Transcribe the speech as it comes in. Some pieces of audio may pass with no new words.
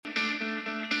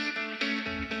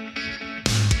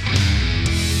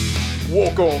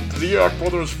Welcome to the Yak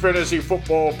Brothers Fantasy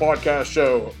Football Podcast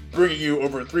Show, bringing you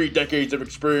over 3 decades of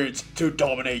experience to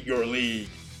dominate your league.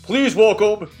 Please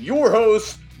welcome your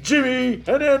hosts, Jimmy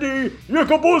and Andy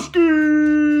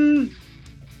Yakubuski.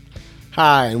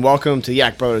 Hi, and welcome to the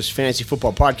Yak Brothers Fantasy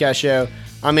Football Podcast Show.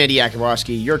 I'm Andy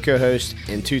Yakubuski, your co-host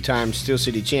and 2-time Steel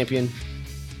City champion.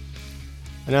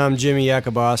 And I'm Jimmy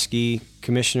Yakubuski,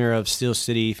 Commissioner of Steel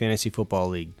City Fantasy Football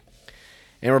League.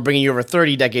 And we're bringing you over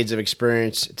 30 decades of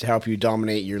experience to help you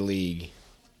dominate your league.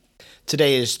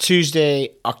 Today is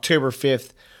Tuesday, October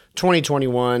 5th,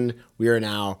 2021. We are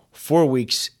now 4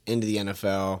 weeks into the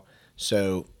NFL.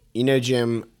 So,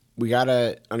 Jim, we got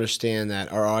to understand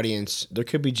that our audience, there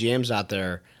could be GMs out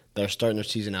there that are starting their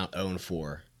season out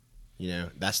 0-4.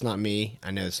 That's not me. I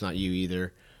know it's not you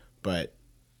either. But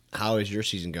how is your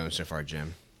season going so far,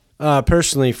 Jim?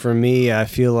 Personally, for me, I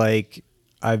feel like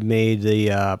I've made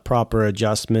the proper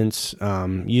adjustments,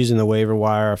 using the waiver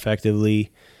wire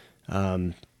effectively.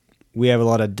 We have a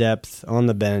lot of depth on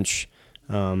the bench.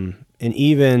 And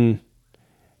even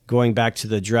going back to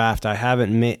the draft, I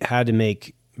haven't had to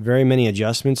make very many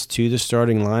adjustments to the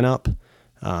starting lineup.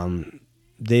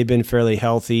 They've been fairly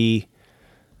healthy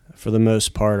for the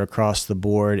most part across the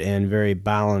board and very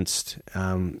balanced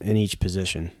in each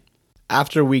position.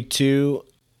 After week 2,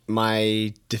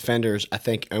 my defenders, I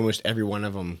think almost every one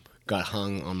of them got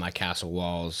hung on my castle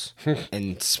walls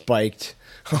and spiked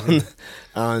because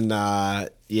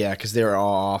they were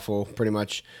all awful pretty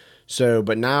much. So,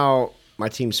 but now my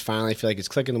team's finally feel like it's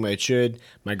clicking the way it should.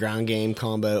 My ground game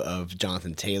combo of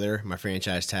Jonathan Taylor, my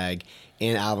franchise tag,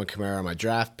 and Alvin Kamara, my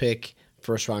draft pick,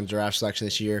 first round draft selection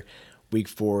this year. Week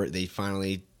 4, they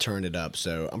finally turned it up.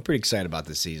 So I'm pretty excited about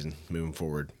this season moving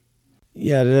forward.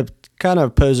 Yeah, to kind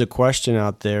of pose a question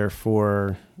out there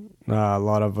for a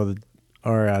lot of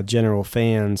our general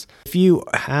fans. If you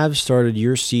have started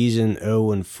your season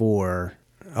 0-4,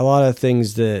 a lot of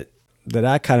things that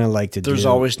I kind of like to do. There's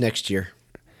always next year.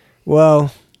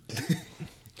 Well,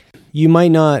 you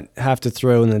might not have to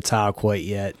throw in the towel quite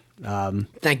yet.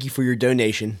 Thank you for your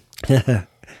donation.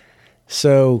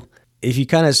 So if you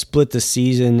kind of split the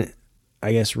season,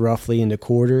 I guess, roughly into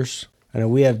quarters. I know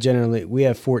we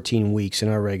have 14 weeks in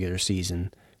our regular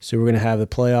season. So we're going to have the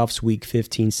playoffs week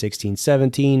 15, 16,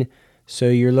 17. So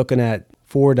you're looking at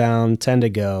 4 down, 10 to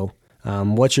go.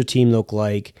 What's your team look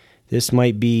like? This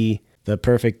might be the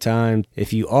perfect time,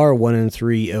 if you are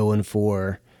 1-3,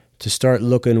 0-4, to start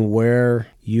looking where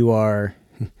you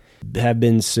have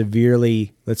been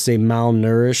severely, let's say,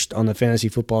 malnourished on the fantasy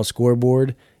football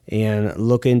scoreboard, and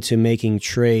look into making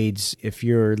trades if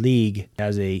your league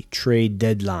has a trade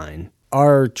deadline.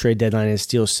 Our trade deadline in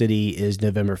Steel City is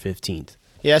November 15th.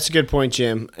 Yeah, that's a good point,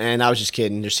 Jim. And I was just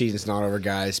kidding. Your season's not over,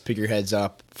 guys. Pick your heads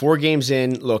up. 4 games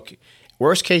in. Look,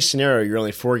 worst case scenario, you're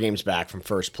only 4 games back from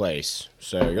first place.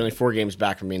 So you're only 4 games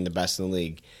back from being the best in the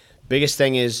league. Biggest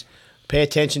thing is pay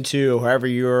attention to whoever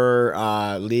your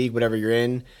league, whatever you're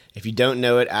in. If you don't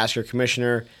know it, ask your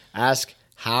commissioner. Ask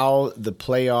how the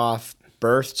playoff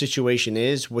berth situation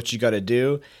is, what you got to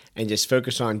do, and just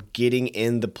focus on getting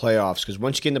in the playoffs. Because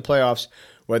once you get in the playoffs,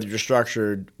 whether you're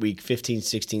structured week 15,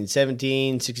 16,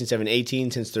 17, 16, 17, 18,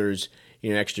 since there's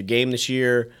an extra game this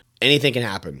year, anything can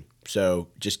happen. So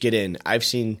just get in. I've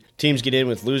seen teams get in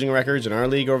with losing records in our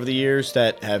league over the years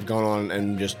that have gone on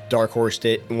and just dark horsed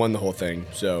it and won the whole thing.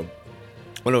 So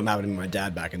one of them happened to my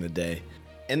dad back in the day.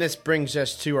 And this brings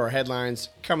us to our headlines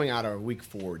coming out of week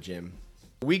 4, Jim.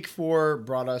 Week 4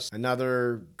 brought us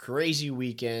another crazy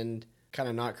weekend. Kind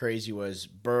of not crazy was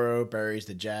Burrow buries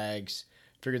the Jags.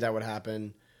 Figured that would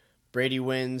happen. Brady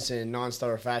wins in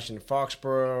non-stellar fashion in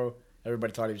Foxborough.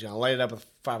 Everybody thought he was going to light it up with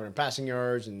 500 passing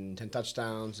yards and 10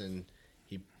 touchdowns, and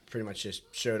he pretty much just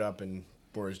showed up and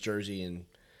wore his jersey, and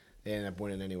they ended up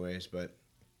winning anyways. But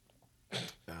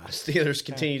Steelers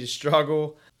continue to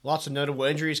struggle. Lots of notable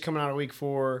injuries coming out of week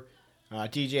 4.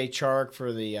 DJ Chark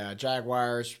for the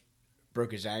Jaguars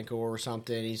broke his ankle or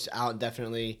something. He's out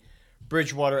indefinitely.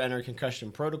 Bridgewater entered concussion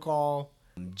protocol.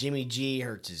 Jimmy G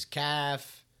hurts his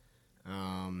calf.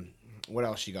 What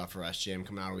else you got for us, Jim,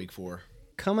 coming out of week 4?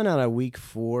 Coming out of week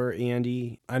 4,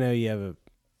 Andy, I know you have a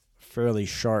fairly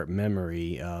sharp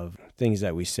memory of things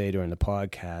that we say during the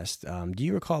podcast. Do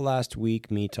you recall last week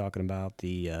me talking about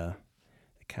the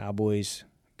Cowboys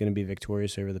going to be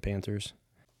victorious over the Panthers?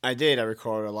 I did. I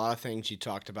recorded a lot of things you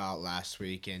talked about last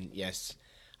week, and yes,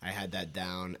 I had that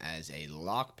down as a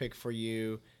lock pick for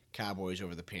you. Cowboys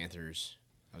over the Panthers.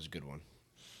 That was a good one.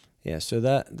 Yeah, so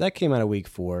that came out of week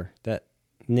 4. That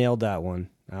nailed that one.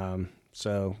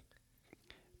 So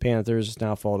Panthers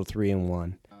now fall to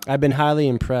 3-1. I've been highly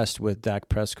impressed with Dak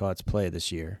Prescott's play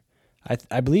this year.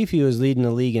 I believe he was leading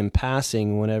the league in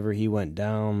passing whenever he went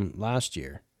down last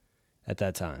year at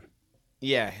that time.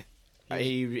 Yeah.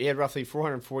 He had roughly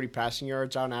 440 passing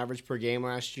yards on average per game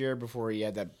last year before he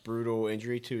had that brutal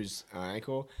injury to his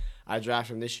ankle. I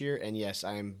drafted him this year, and yes,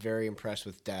 I am very impressed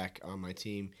with Dak on my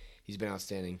team. He's been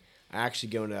outstanding. I actually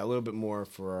go into that a little bit more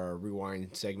for our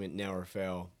rewind segment, Nail or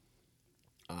Fail,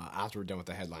 after we're done with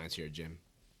the headlines here, Jim.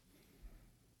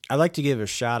 I'd like to give a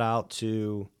shout-out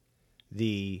to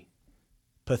the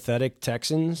pathetic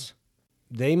Texans.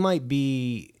 They're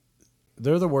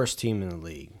the worst team in the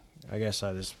league. I guess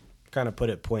I just kind of put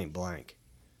it point blank.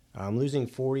 Losing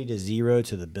 40-0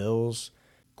 to the Bills.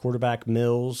 Quarterback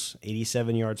Mills,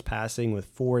 87 yards passing with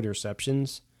 4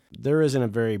 interceptions. There isn't a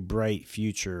very bright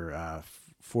future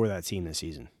for that team this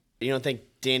season. You don't think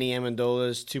Danny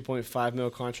Amendola's $2.5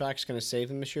 million contract is going to save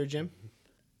them this year, Jim?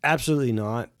 Absolutely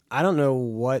not. I don't know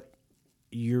what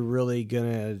you're really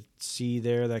going to see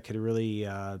there that could really,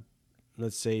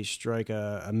 let's say, strike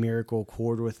a miracle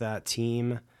chord with that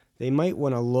team. They might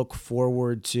want to look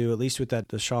forward to, at least with that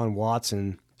Deshaun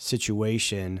Watson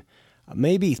situation,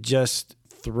 maybe just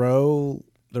throw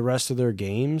the rest of their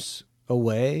games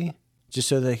away just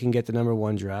so they can get the number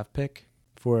 1 draft pick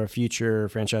for a future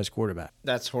franchise quarterback.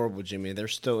 That's horrible, Jimmy. They're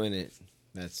still in it.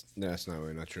 That's not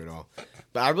really not true at all.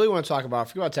 But I really want to talk about,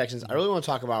 forget about Texans, I really want to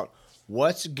talk about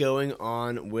what's going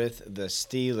on with the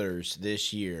Steelers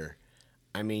this year.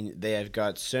 I mean, they have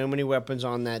got so many weapons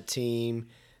on that team.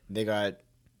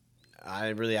 I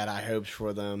really had high hopes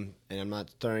for them, and I'm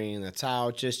not throwing in the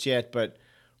towel just yet, but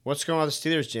what's going on with the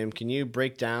Steelers, Jim? Can you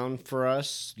break down for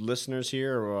us listeners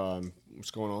here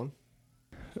what's going on?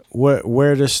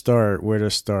 Where to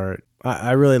start?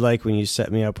 I really like when you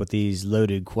set me up with these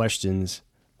loaded questions.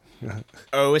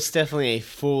 Oh, it's definitely a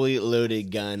fully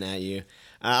loaded gun at you.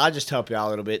 I'll just help you out a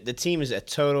little bit. The team is a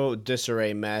total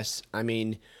disarray mess. I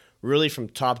mean, really from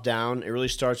top down, it really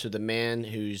starts with the man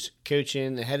who's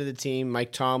coaching, the head of the team,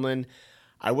 Mike Tomlin.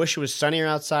 I wish it was sunnier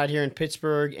outside here in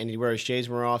Pittsburgh and he'd wear his shades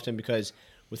more often, because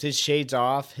with his shades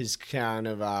off, his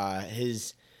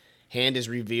hand is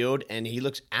revealed, and he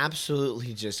looks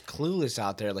absolutely just clueless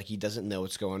out there, like he doesn't know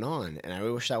what's going on. And I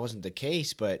wish that wasn't the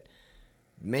case, but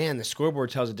man, the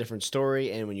scoreboard tells a different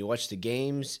story, and when you watch the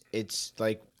games, it's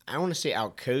like, I don't want to say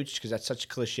outcoached because that's such a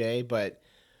cliche, but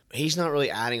he's not really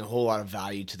adding a whole lot of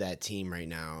value to that team right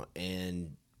now,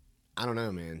 and I don't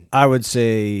know, man. I would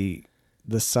say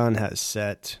the sun has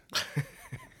set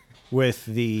with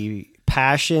the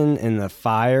passion and the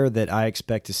fire that I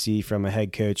expect to see from a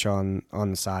head coach on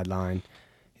the sideline.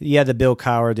 You had the Bill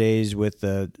Cowher days with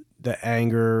the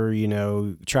anger,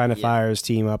 trying to fire his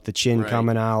team up, the chin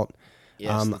coming out.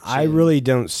 Yes, I really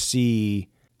don't see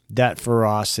that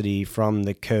ferocity from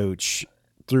the coach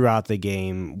throughout the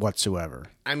game whatsoever.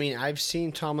 I mean, I've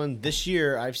seen Tomlin this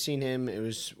year. I've seen him. It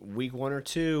was week 1 or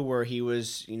 2 where he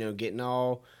was,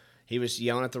 he was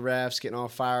yelling at the refs, getting all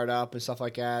fired up and stuff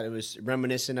like that. It was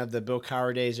reminiscent of the Bill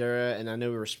Cowher days era, and I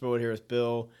know we were spoiled here with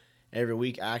Bill every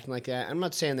week acting like that. I'm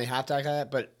not saying they have to act like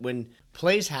that, but when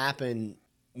plays happen,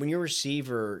 when your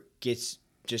receiver gets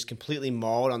just completely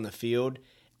mauled on the field,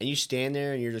 and you stand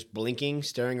there and you're just blinking,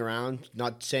 staring around,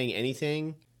 not saying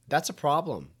anything, that's a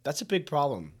problem. That's a big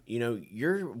problem.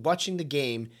 You're watching the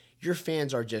game, your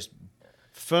fans are just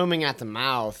foaming at the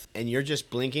mouth, and you're just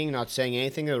blinking, not saying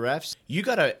anything to the refs. You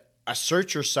got to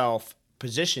assert yourself,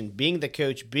 position, being the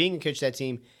coach, being a coach of that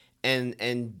team, and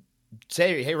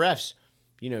say, hey, refs,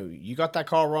 you got that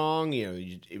call wrong,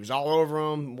 it was all over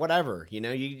them, whatever. You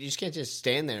just can't just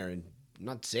stand there and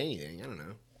not say anything. I don't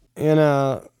know.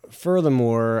 And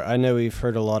furthermore, I know we've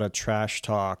heard a lot of trash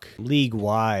talk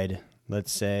league-wide,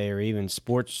 let's say, or even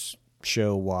sports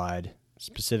show-wide,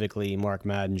 specifically Mark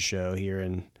Madden's show here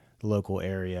in the local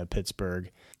area,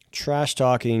 Pittsburgh,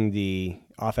 trash-talking the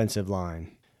offensive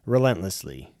line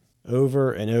relentlessly,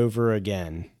 over and over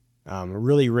again,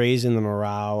 really raising the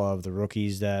morale of the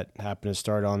rookies that happen to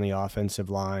start on the offensive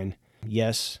line.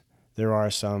 Yes, there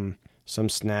are some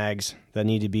snags that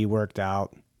need to be worked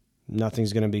out.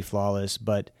 Nothing's going to be flawless,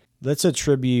 but let's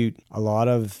attribute a lot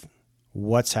of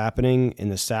what's happening in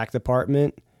the sack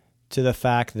department to the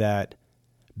fact that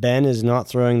Ben is not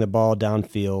throwing the ball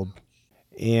downfield,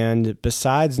 and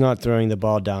besides not throwing the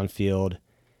ball downfield,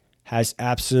 has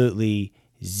absolutely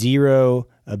zero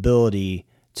ability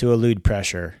to elude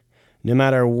pressure. No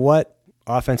matter what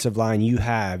offensive line you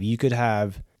have, you could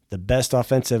have the best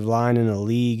offensive line in the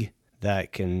league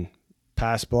that can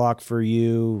pass block for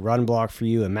you, run block for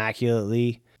you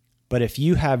immaculately. But if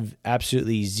you have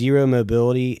absolutely zero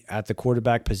mobility at the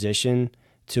quarterback position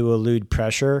to elude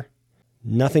pressure,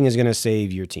 nothing is going to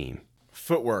save your team.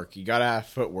 Footwork. You got to have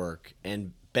footwork.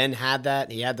 And Ben had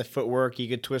that. He had the footwork. He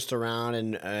could twist around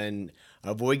and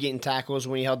avoid getting tackles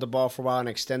when he held the ball for a while and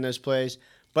extend those plays.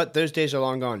 But those days are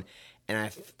long gone. And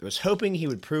I was hoping he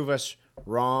would prove us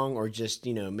wrong or just,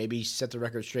 maybe set the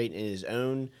record straight in his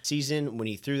own season when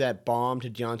he threw that bomb to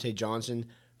Deontay Johnson,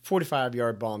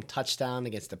 45-yard bomb touchdown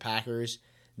against the Packers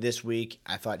this week.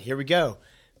 I thought, here we go.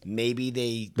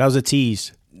 That was a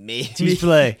tease. Tease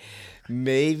play.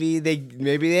 Maybe they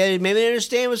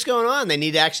understand what's going on. They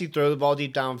need to actually throw the ball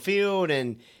deep downfield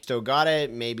and still got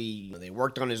it. Maybe they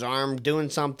worked on his arm doing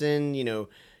something,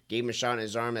 gave him a shot in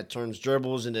his arm that turns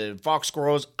dribbles into fox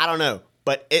squirrels. I don't know.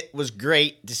 But it was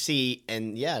great to see.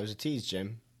 And, yeah, it was a tease,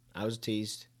 Jim. I was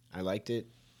teased. I liked it.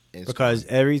 Because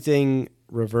everything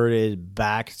reverted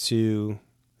back to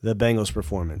the Bengals'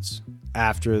 performance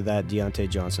after that Deontay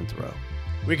Johnson throw.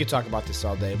 We could talk about this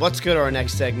all day. Let's go to our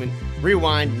next segment.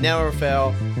 Rewind, never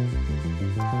fail.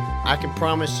 I can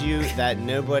promise you that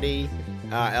nobody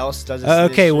else does this.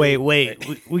 Okay,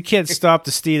 wait. We can't stop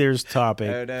the Steelers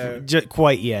topic Oh, no.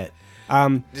 quite yet.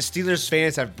 The Steelers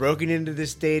fans have broken into the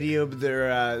stadium.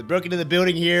 They're broken into the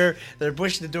building here. They're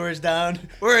pushing the doors down.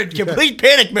 We're in complete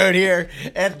panic mode here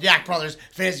at the Yak Brothers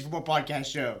Fantasy Football Podcast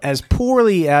Show. As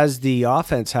poorly as the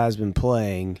offense has been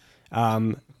playing,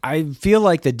 I feel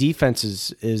like the defense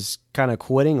is kind of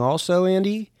quitting also,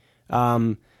 Andy.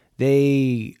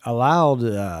 They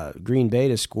allowed Green Bay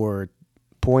to score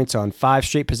points on 5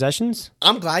 straight possessions.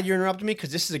 I'm glad you interrupted me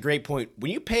because this is a great point.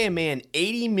 When you pay a man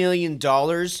 $80 million,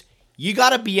 you got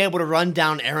to be able to run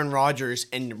down Aaron Rodgers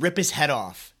and rip his head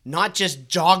off, not just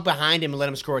jog behind him and let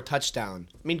him score a touchdown.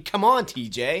 I mean, come on,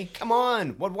 TJ. Come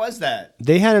on. What was that?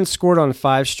 They hadn't scored on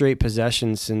 5 straight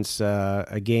possessions since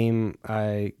a game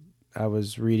I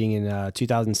was reading in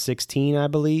 2016, I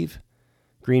believe.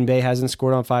 Green Bay hasn't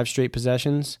scored on 5 straight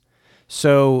possessions.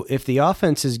 So if the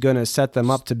offense is going to set them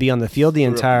up to be on the field the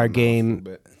entire game,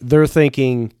 they're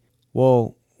thinking,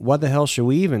 well, what the hell should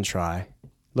we even try?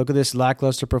 Look at this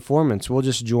lackluster performance. We'll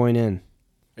just join in.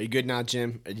 Are you good now,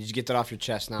 Jim? Did you get that off your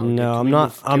chest now? No, I'm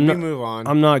not. Can we move on?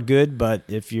 I'm not good, but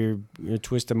if you're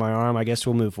twisting my arm, I guess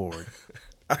we'll move forward.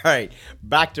 All right,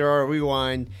 back to our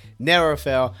rewind. Never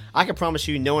fail. I can promise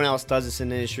you no one else does this in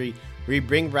the industry. We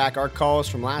bring back our calls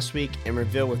from last week and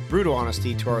reveal with brutal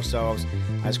honesty to ourselves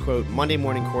as, quote, Monday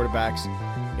morning quarterbacks.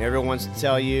 Everyone wants to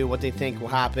tell you what they think will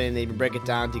happen. They even break it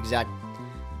down to exact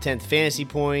 10th fantasy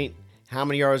point, how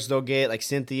many yards they'll get, like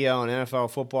Cynthia on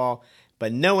NFL football.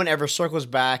 But no one ever circles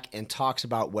back and talks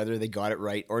about whether they got it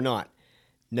right or not.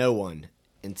 No one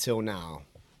until now.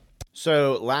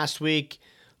 So last week,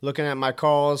 looking at my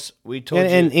calls, we told you.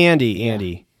 And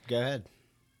Andy. Go ahead.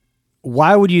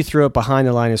 Why would you throw it behind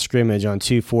the line of scrimmage on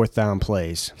 2 fourth-down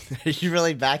plays? Are you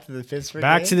really back to the Pittsburgh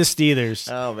Back game? to the Steelers.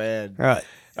 Oh, man. Right.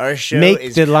 Our show Make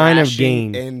is the line of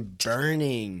crashing gain. and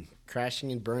burning.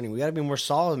 Crashing and burning. We got to be more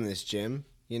solid in this, Jim.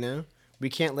 We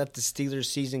can't let the Steelers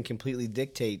season completely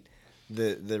dictate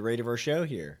the rate of our show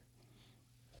here.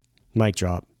 Mic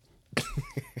drop.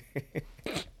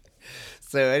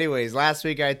 So, anyways, last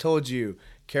week I told you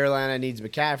Carolina needs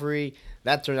McCaffrey.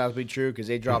 That turned out to be true because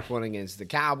they dropped one against the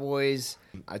Cowboys.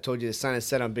 I told you the sun is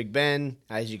set on Big Ben.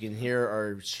 As you can hear,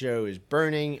 our show is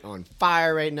burning, on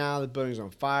fire right now. The building's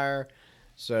on fire.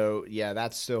 So, yeah,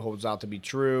 that still holds out to be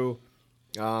true.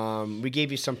 We gave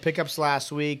you some pickups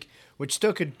last week, which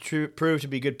still could prove to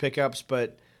be good pickups,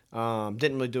 but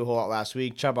didn't really do a whole lot last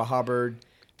week. Chuba Hubbard,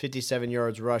 57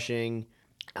 yards rushing.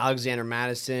 Alexander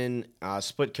Madison,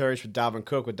 split carries with Dalvin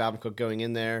Cook going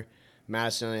in there.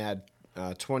 Madison only had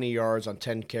 20 yards on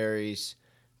 10 carries.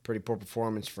 Pretty poor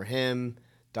performance for him.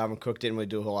 Dalvin Cook didn't really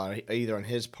do a whole lot either on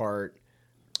his part.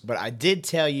 But I did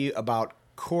tell you about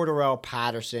Cordarrelle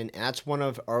Patterson, and that's one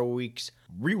of our week's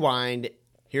rewind.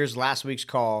 Here's last week's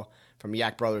call from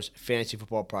Yak Brothers Fantasy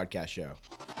Football Podcast Show.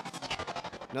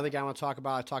 Another guy I want to talk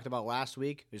about, I talked about last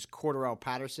week, is Cordarrelle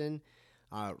Patterson,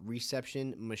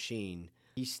 reception machine.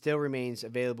 He still remains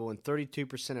available in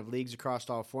 32% of leagues across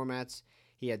all formats.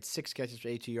 He had 6 catches for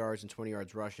 82 yards and 20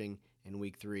 yards rushing in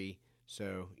week 3.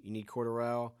 So you need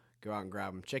Cordarrelle, go out and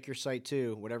grab him. Check your site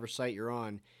too. Whatever site you're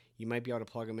on, you might be able to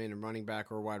plug him in running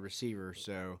back or wide receiver.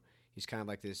 So he's kind of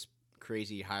like this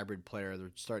crazy hybrid player.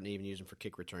 They're starting to even use him for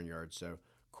kick return yards. So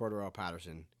Cordarrelle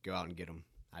Patterson, go out and get him.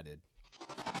 I did.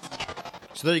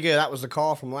 So there you go. That was the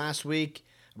call from last week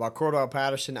about Cordarrelle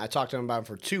Patterson. I talked to him about him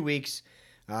for 2 weeks.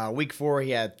 Week 4,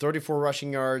 he had 34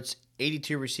 rushing yards,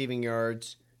 82 receiving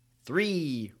yards,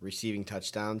 3 receiving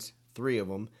touchdowns, 3 of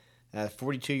them, a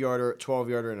 42-yarder,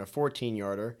 12-yarder, and a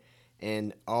 14-yarder,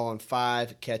 and all on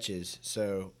 5 catches.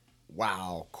 So,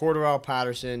 wow. Cordarrelle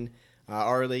Patterson,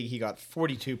 our league, he got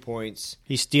 42 points.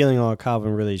 He's stealing all of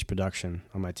Calvin Ridley's production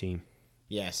on my team.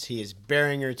 Yes, he is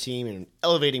burying your team and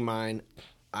elevating mine.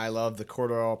 I love the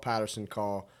Cordell Patterson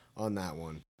call on that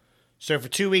one. So for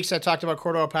 2 weeks, I talked about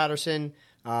Cordell Patterson.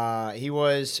 He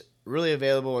was really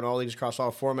available in all leagues across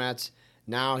all formats.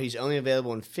 Now he's only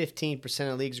available in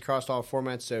 15% of leagues across all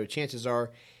formats, so chances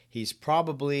are he's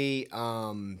probably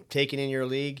taken in your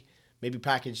league. Maybe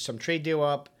package some trade deal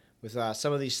up with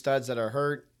some of these studs that are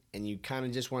hurt, and you kind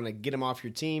of just want to get them off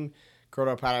your team.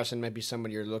 Cordell Patterson might be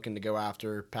somebody you're looking to go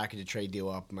after. Package a trade deal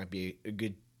up might be a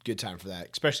good time for that,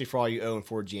 especially for all you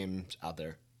 0-4 GMs out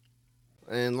there.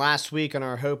 And last week on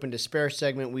our Hope and Despair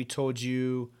segment, we told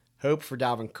you hope for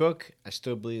Dalvin Cook. I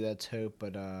still believe that's hope,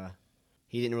 but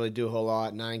he didn't really do a whole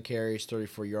lot. 9 carries,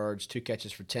 34 yards, 2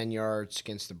 catches for 10 yards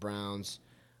against the Browns.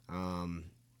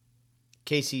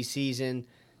 KC season,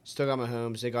 still got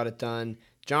Mahomes. They got it done.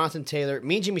 Jonathan Taylor.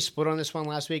 Me and Jimmy split on this one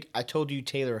last week. I told you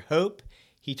Taylor hope.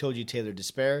 He told you Taylor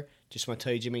despair. Just want to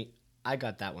tell you, Jimmy, I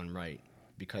got that one right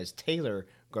because Taylor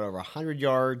got over 100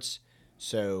 yards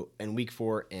in week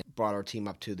 4 and brought our team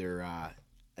up to their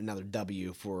another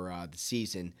W for the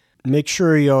season. Make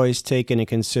sure you always take into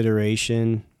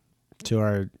consideration to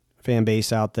our fan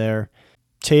base out there,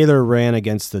 Taylor ran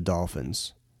against the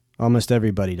Dolphins. Almost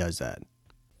everybody does that.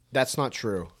 That's not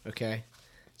true, okay?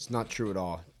 It's not true at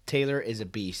all. Taylor is a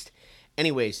beast.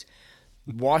 Anyways,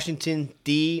 Washington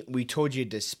D, we told you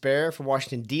despair for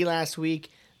Washington D last week.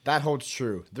 That holds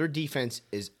true. Their defense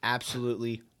is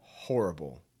absolutely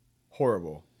horrible.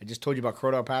 Horrible. I just told you about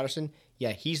Cordell Patterson.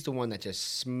 Yeah, he's the one that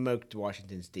just smoked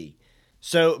Washington's D.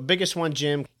 So, biggest one,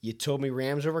 Jim, you told me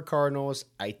Rams over Cardinals.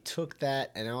 I took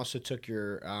that, and I also took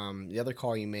your the other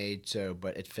call you made,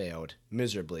 but it failed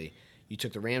miserably. You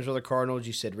took the Rams over the Cardinals.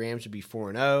 You said Rams would be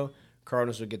 4-0.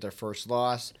 Cardinals would get their first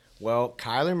loss. Well,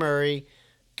 Kyler Murray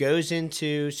goes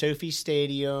into Sophie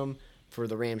Stadium for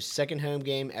the Rams' second home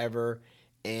game ever,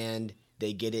 and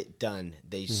they get it done.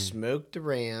 They smoked the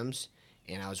Rams,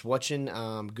 and I was watching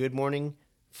Good Morning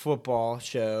Football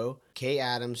show. Kay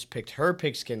Adams picked her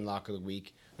pigskin lock of the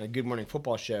week on a Good Morning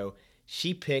Football show.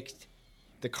 She picked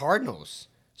the Cardinals.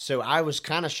 So I was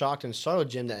kind of shocked and startled,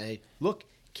 Jim, that, hey, look,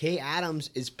 Kay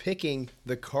Adams is picking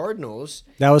the Cardinals.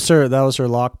 That was her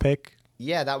lock pick?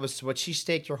 Yeah, that was what she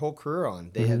staked her whole career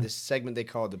on. They had this segment they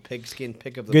called the Pigskin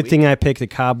Pick of the Week. Good thing I picked the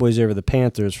Cowboys over the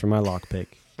Panthers for my lock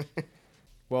pick.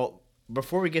 Well,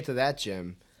 before we get to that,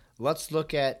 Jim, let's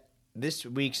look at this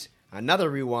week's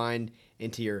another rewind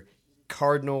into your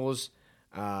Cardinals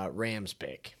Rams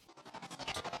pick.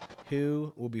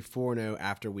 Who will be 4-0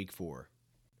 after week 4?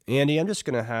 Andy, I'm just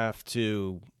going to have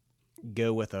to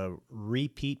go with a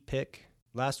repeat pick.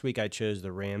 Last week I chose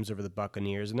the Rams over the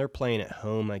Buccaneers, and they're playing at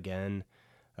home again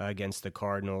against the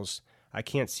Cardinals. I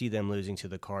can't see them losing to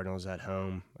the Cardinals at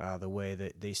home the way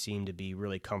that they seem to be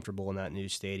really comfortable in that new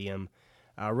stadium.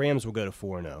 Rams will go to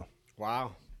 4-0.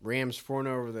 Wow. Rams 4-0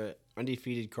 over the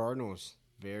undefeated Cardinals.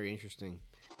 Very interesting.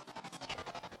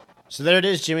 So there it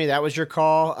is, Jimmy. That was your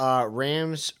call.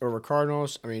 Rams over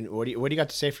Cardinals. I mean, what do you got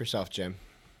to say for yourself, Jim?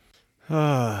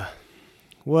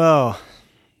 Well,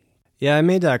 yeah, I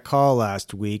made that call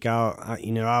last week.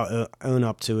 I'll own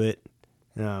up to it,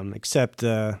 accept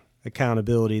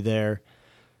accountability there.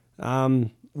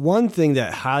 One thing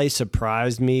that highly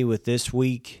surprised me with this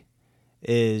week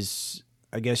is,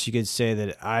 I guess you could say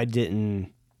that I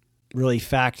didn't really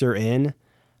factor in.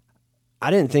 I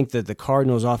didn't think that the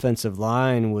Cardinals' offensive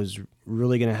line was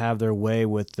really going to have their way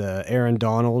with Aaron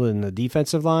Donald and the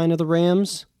defensive line of the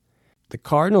Rams. The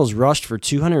Cardinals rushed for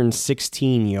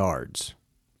 216 yards,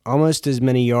 almost as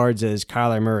many yards as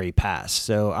Kyler Murray passed.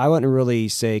 So I wouldn't really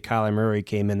say Kyler Murray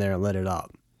came in there and lit it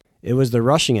up. It was the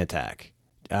rushing attack.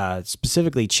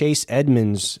 Specifically, Chase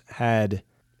Edmonds had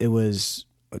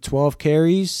 12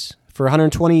 carries for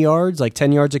 120 yards, like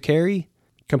 10 yards a carry.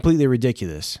 Completely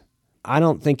ridiculous. I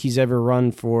don't think he's ever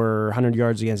run for 100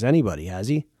 yards against anybody, has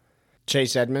he?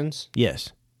 Chase Edmonds?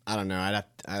 Yes. I don't know. I'd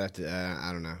have to.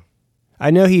 I don't know. I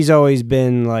know he's always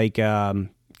been like kind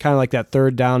of like that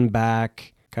third down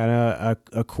back, kind of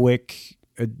a quick,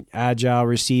 agile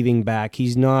receiving back.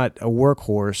 He's not a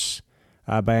workhorse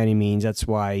by any means. That's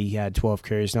why he had 12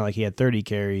 carries. Not like he had 30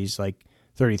 carries, like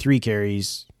 33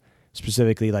 carries,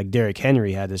 specifically like Derrick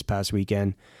Henry had this past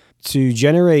weekend. To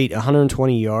generate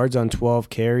 120 yards on 12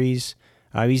 carries,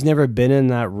 he's never been in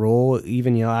that role.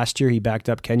 Even last year, he backed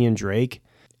up Kenyon Drake.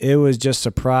 It was just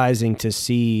surprising to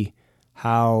see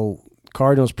how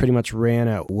Cardinals pretty much ran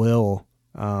at will,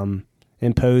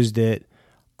 imposed it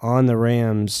on the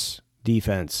Rams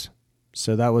defense.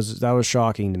 So that was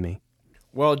shocking to me.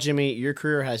 Well, Jimmy, your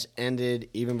career has ended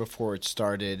even before it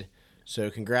started. So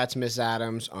congrats, Miss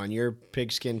Adams, on your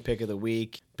pigskin pick of the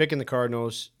week. Picking the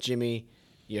Cardinals, Jimmy.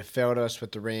 You failed us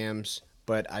with the Rams,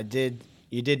 but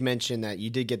you did mention that you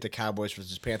did get the Cowboys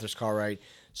versus Panthers call right.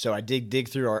 So I did dig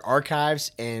through our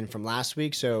archives and from last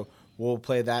week. So we'll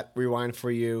play that rewind for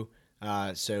you.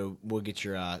 So we'll get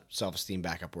your self-esteem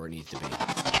back up where it needs to be.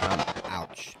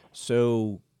 Ouch.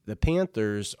 So the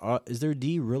Panthers, is their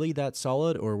D really that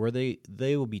solid, or were they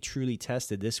will be truly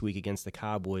tested this week against the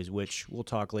Cowboys, which we'll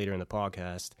talk later in the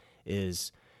podcast,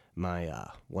 is my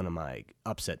one of my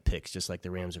upset picks, just like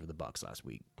the Rams over the Bucs last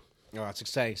week. Oh, that's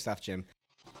exciting stuff, Jim.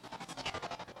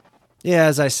 Yeah,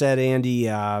 as I said, Andy,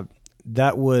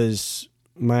 that was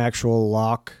my actual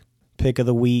lock pick of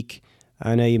the week.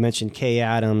 I know you mentioned Kay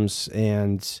Adams,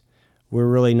 and we're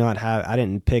really not I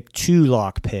didn't pick 2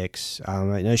 lock picks.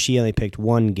 I know she only picked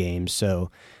 1 game,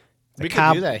 so We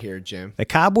can do that here, Jim. the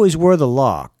Cowboys were the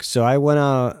lock. So I went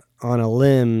out on a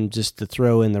limb just to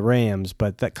throw in the Rams,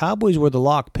 but the Cowboys were the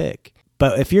lock pick.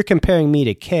 But if you're comparing me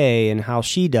to Kay and how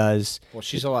she does, Well,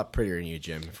 she's a lot prettier than you,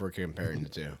 Jim, if we're comparing the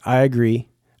two. I agree.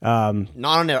 Not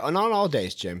on all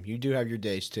days, Jim. You do have your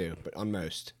days too, but on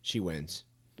most, she wins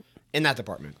in that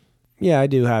department. Yeah, I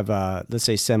do have, let's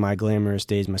say, semi-glamorous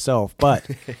days myself. But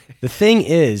the thing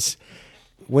is,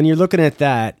 when you're looking at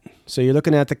that, so you're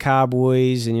looking at the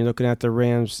Cowboys and you're looking at the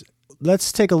Rams,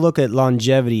 let's take a look at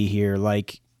longevity here.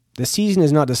 Like, the season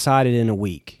is not decided in a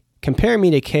week. Compare me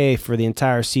to Kay for the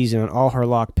entire season on all her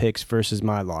lock picks versus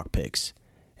my lock picks.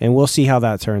 And we'll see how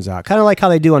that turns out. Kind of like how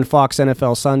they do on Fox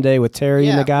NFL Sunday with Terry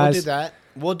and the guys.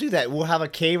 We'll do that. We'll have a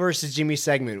Kay versus Jimmy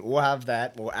segment. We'll have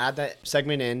that. We'll add that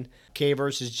segment in. Kay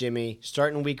versus Jimmy.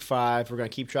 Starting week 5. We're going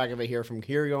to keep track of it here from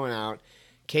here going out.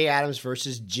 Kay Adams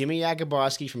versus Jimmy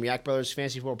Yakuboski from Yak Brothers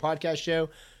Fantasy Football Podcast Show.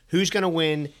 Who's going to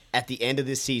win at the end of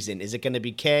this season? Is it going to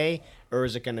be Kay or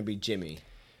is it going to be Jimmy?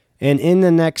 And in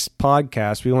the next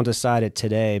podcast, we won't decide it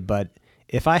today, but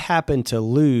if I happen to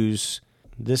lose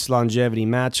this longevity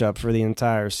matchup for the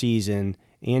entire season,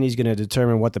 Andy's going to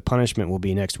determine what the punishment will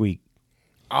be next week.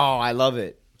 Oh, I love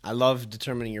it. I love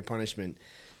determining your punishment.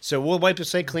 So we'll wipe the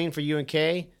slate clean for you and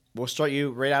Kay. We'll start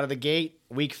you right out of the gate.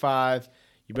 Week 5,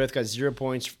 you both got 0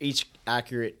 points for each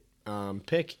accurate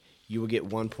pick. You will get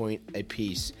 1 point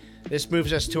apiece. This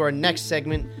moves us to our next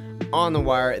segment on the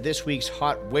wire. This week's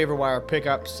hot waiver wire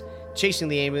pickups, chasing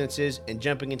the ambulances and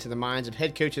jumping into the minds of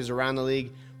head coaches around the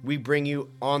league. We bring you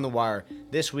on the wire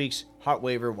this week's hot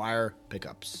waiver wire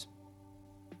pickups.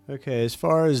 Okay, as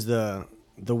far as the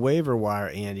waiver wire,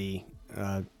 Andy,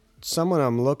 someone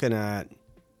I'm looking at,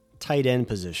 tight end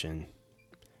position,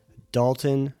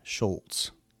 Dalton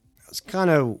Schultz. I was kind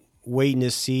of waiting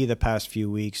to see the past few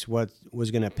weeks what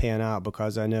was going to pan out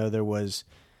because I know there was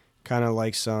kind of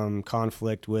like some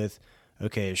conflict with,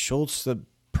 okay, is Schultz the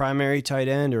primary tight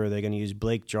end or are they going to use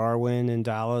Blake Jarwin in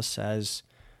Dallas as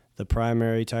the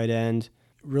primary tight end?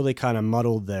 Really kind of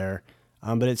muddled there.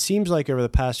 But it seems like over the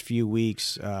past few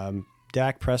weeks,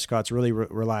 Dak Prescott's really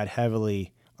relied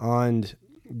heavily on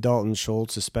Dalton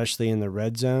Schultz, especially in the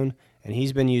red zone, and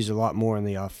he's been used a lot more in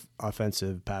the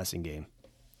offensive passing game.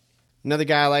 Another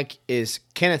guy I like is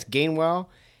Kenneth Gainwell.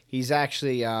 He's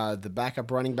actually the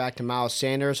backup running back to Miles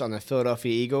Sanders on the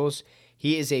Philadelphia Eagles.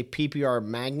 He is a PPR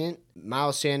magnet.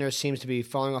 Miles Sanders seems to be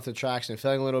falling off the tracks and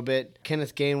failing a little bit.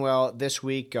 Kenneth Gainwell this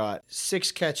week got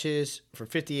 6 catches for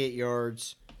 58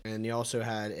 yards, and he also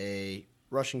had a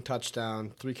rushing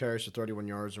touchdown, 3 carries for 31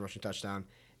 yards, a rushing touchdown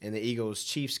in the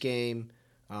Eagles-Chiefs game.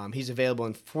 He's available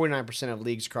in 49% of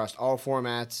leagues across all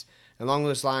formats. Along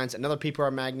those lines, another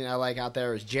PPR magnet I like out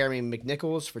there is Jeremy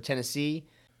McNichols for Tennessee.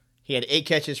 He had 8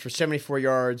 catches for 74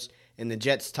 yards in the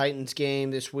Jets-Titans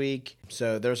game this week.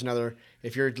 So there's another.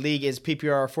 If your league is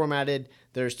PPR formatted,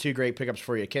 there's 2 great pickups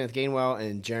for you, Kenneth Gainwell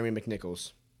and Jeremy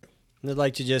McNichols. I'd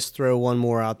like to just throw one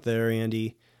more out there,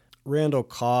 Andy. Randall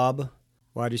Cobb,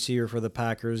 wide receiver for the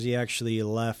Packers. He actually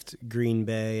left Green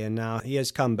Bay, and now he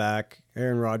has come back.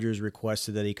 Aaron Rodgers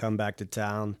requested that he come back to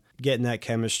town, getting that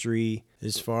chemistry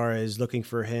as far as looking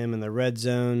for him in the red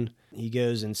zone. He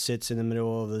goes and sits in the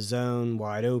middle of the zone,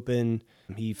 wide open.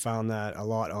 He found that a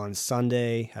lot on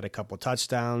Sunday, had a couple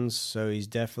touchdowns, so he's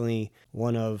definitely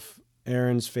one of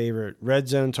Aaron's favorite red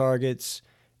zone targets,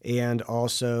 and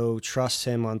also trusts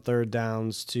him on third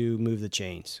downs to move the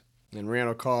chains. And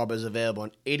Randall Cobb is available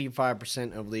in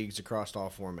 85% of leagues across all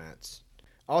formats.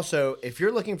 Also, if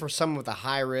you're looking for someone with a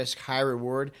high risk, high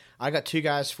reward, I got 2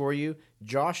 guys for you,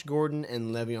 Josh Gordon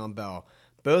and Le'Veon Bell.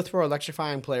 Both were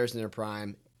electrifying players in their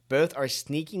prime. Both are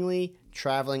sneakingly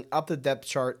traveling up the depth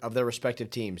chart of their respective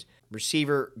teams.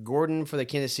 Receiver Gordon for the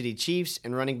Kansas City Chiefs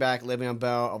and running back Le'Veon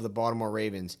Bell of the Baltimore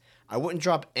Ravens. I wouldn't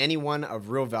drop anyone of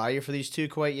real value for these 2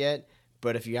 quite yet,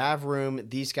 but if you have room,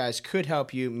 these guys could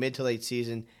help you mid to late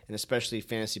season and especially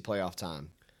fantasy playoff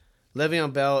time.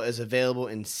 Le'Veon Bell is available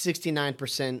in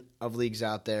 69% of leagues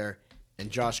out there, and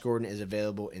Josh Gordon is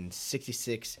available in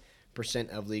 66%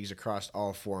 of leagues across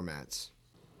all formats.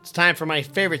 It's time for my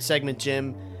favorite segment,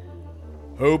 Jim.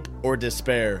 Hope or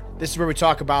despair. This is where we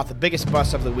talk about the biggest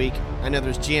bust of the week. I know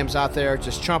there's GMs out there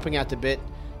just chomping at the bit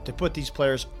to put these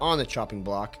players on the chopping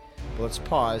block, but let's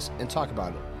pause and talk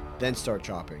about it, then start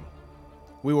chopping.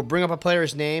 We will bring up a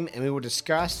player's name and we will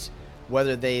discuss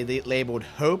whether they labeled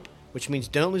hope, which means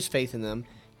don't lose faith in them,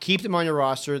 keep them on your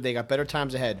roster, they got better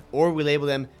times ahead, or we label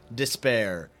them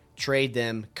despair, trade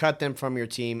them, cut them from your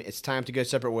team, it's time to go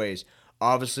separate ways.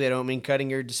 Obviously, I don't mean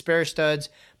cutting your despair studs,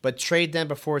 but trade them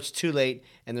before it's too late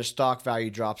and their stock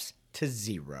value drops to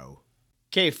zero.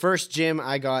 Okay, first, Jim,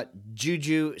 I got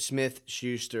Juju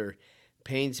Smith-Schuster.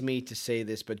 Pains me to say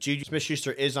this, but Juju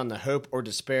Smith-Schuster is on the hope or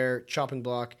despair chopping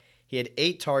block. He had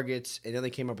 8 targets and only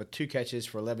came up with 2 catches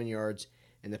for 11 yards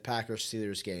in the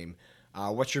Packers-Steelers game.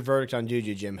 What's your verdict on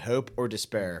Juju, Jim? Hope or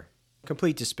despair?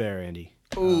 Complete despair, Andy.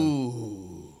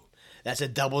 Ooh, that's a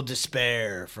double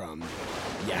despair from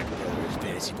Yak Brothers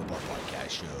Fantasy Football Podcast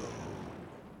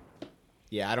Show.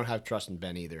 Yeah, I don't have trust in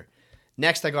Ben either.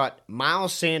 Next, I got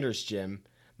Miles Sanders, Jim.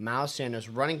 Miles Sanders,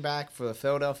 running back for the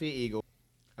Philadelphia Eagles.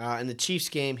 In the Chiefs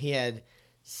game, he had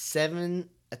 7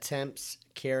 attempts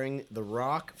carrying the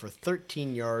rock for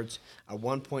 13 yards, a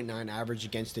 1.9 average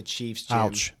against the Chiefs, Jim.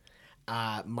 Ouch.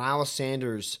 Miles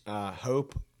Sanders,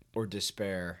 hope or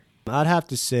despair? I'd have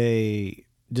to say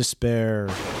despair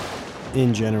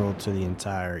in general to the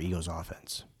entire Eagles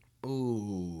offense.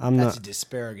 Ooh, I'm that's not-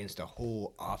 despair against the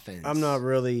whole offense. I'm not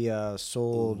really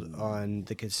sold on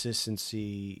the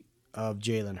consistency of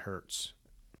Jalen Hurts,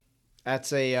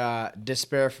 That's a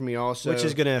despair for me also. which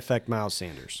is going to affect Miles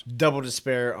Sanders. Double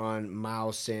despair on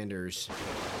Miles Sanders.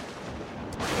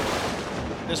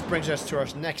 This brings us to our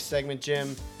next segment,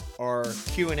 Jim. Our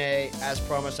Q&A. As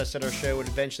promised, I said our show would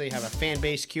eventually have a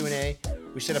fan-based Q&A.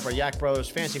 We set up our Yak Brothers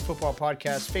Fantasy Football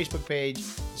Podcast Facebook page,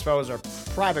 as well as our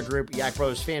private group, Yak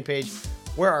Brothers Fan Page,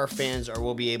 where our fans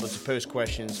will be able to post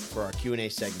questions for our Q&A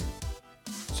segment.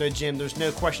 So, Jim, there's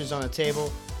no questions on the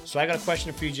table. So I got a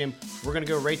question for you, Jim. We're going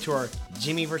to go right to our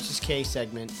Jimmy versus K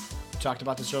segment. We talked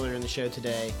about this earlier in the show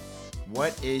today.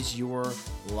 What is your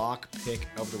lock pick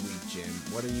of the week, Jim?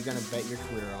 What are you going to bet your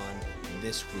career on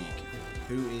this week?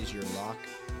 Who is your lock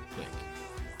pick?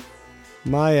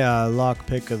 My lock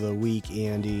pick of the week,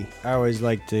 Andy, I always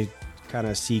like to kind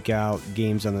of seek out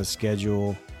games on the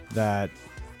schedule that,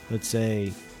 let's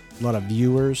say, a lot of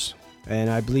viewers. And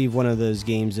I believe one of those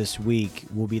games this week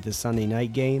will be the Sunday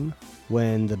night game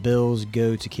when the Bills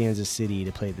go to Kansas City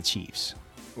to play the Chiefs.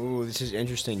 Ooh, this is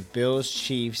interesting. Bills,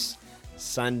 Chiefs,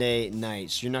 Sunday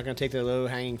night. So you're not going to take the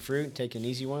low-hanging fruit, take an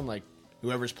easy one, like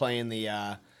whoever's playing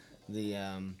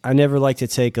I never like to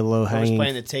take a whoever's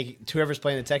low-hanging whoever's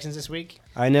playing the Texans this week.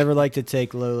 I never like to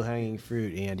take low-hanging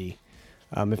fruit, Andy.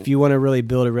 If you want to really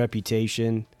build a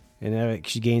reputation and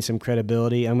actually gain some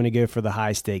credibility, I'm going to go for the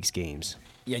high-stakes games.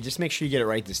 Yeah, just make sure you get it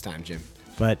right this time, Jim.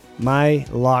 But my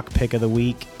lock pick of the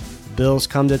week, Bills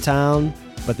come to town,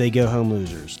 but they go home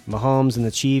losers. Mahomes and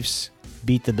the Chiefs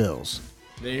beat the Bills.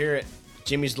 They hear it.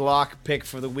 Jimmy's lock pick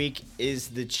for the week is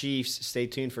the Chiefs. Stay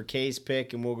tuned for K's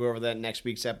pick, and we'll go over that in next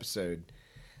week's episode.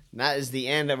 And that is the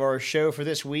end of our show for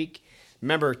this week.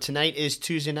 Remember, tonight is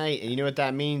Tuesday night, and you know what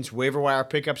that means. Waiver wire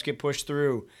pickups get pushed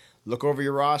through. Look over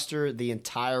your roster, the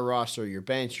entire roster, your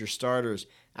bench, your starters.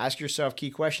 Ask yourself key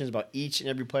questions about each and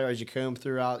every player as you comb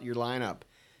throughout your lineup.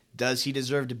 Does he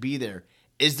deserve to be there?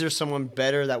 Is there someone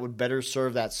better that would better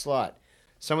serve that slot?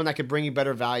 Someone that could bring you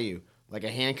better value, like a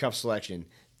handcuff selection.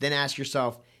 Then ask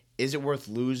yourself, is it worth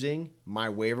losing my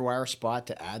waiver wire spot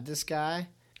to add this guy?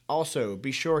 Also,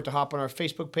 be sure to hop on our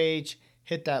Facebook page,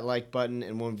 hit that like button,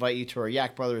 and we'll invite you to our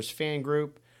Yak Brothers fan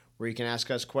group where you can ask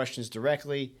us questions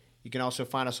directly. You can also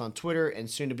find us on Twitter and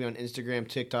soon to be on Instagram,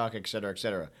 TikTok, etc.,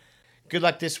 etc. Good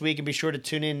luck this week, and be sure to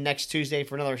tune in next Tuesday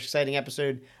for another exciting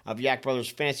episode of Yak Brothers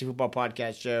Fantasy Football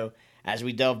Podcast Show as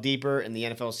we delve deeper in the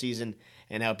NFL season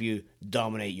and help you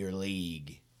dominate your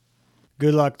league.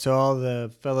 Good luck to all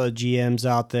the fellow GMs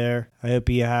out there. I hope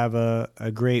you have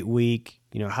a great week.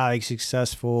 Highly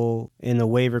successful in the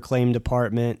waiver claim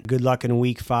department. Good luck in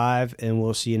week 5, and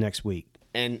we'll see you next week.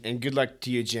 And good luck to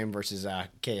you, Jim, versus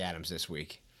Kay Adams this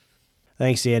week.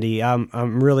 Thanks, Andy.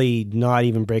 I'm really not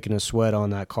even breaking a sweat on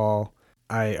that call.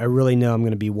 I really know I'm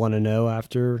going to be 1-0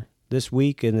 after this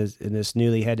week in this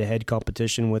newly head-to-head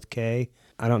competition with Kay.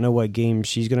 I don't know what game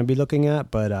she's going to be looking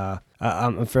at, but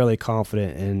I'm fairly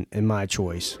confident in my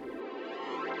choice.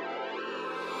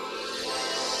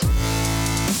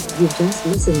 You've just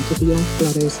listened to the Yak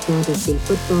Brothers Fantasy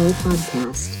Football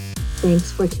Podcast.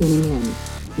 Thanks for tuning in.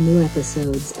 New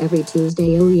episodes every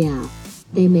Tuesday, oh yeah.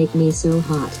 They make me so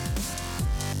hot.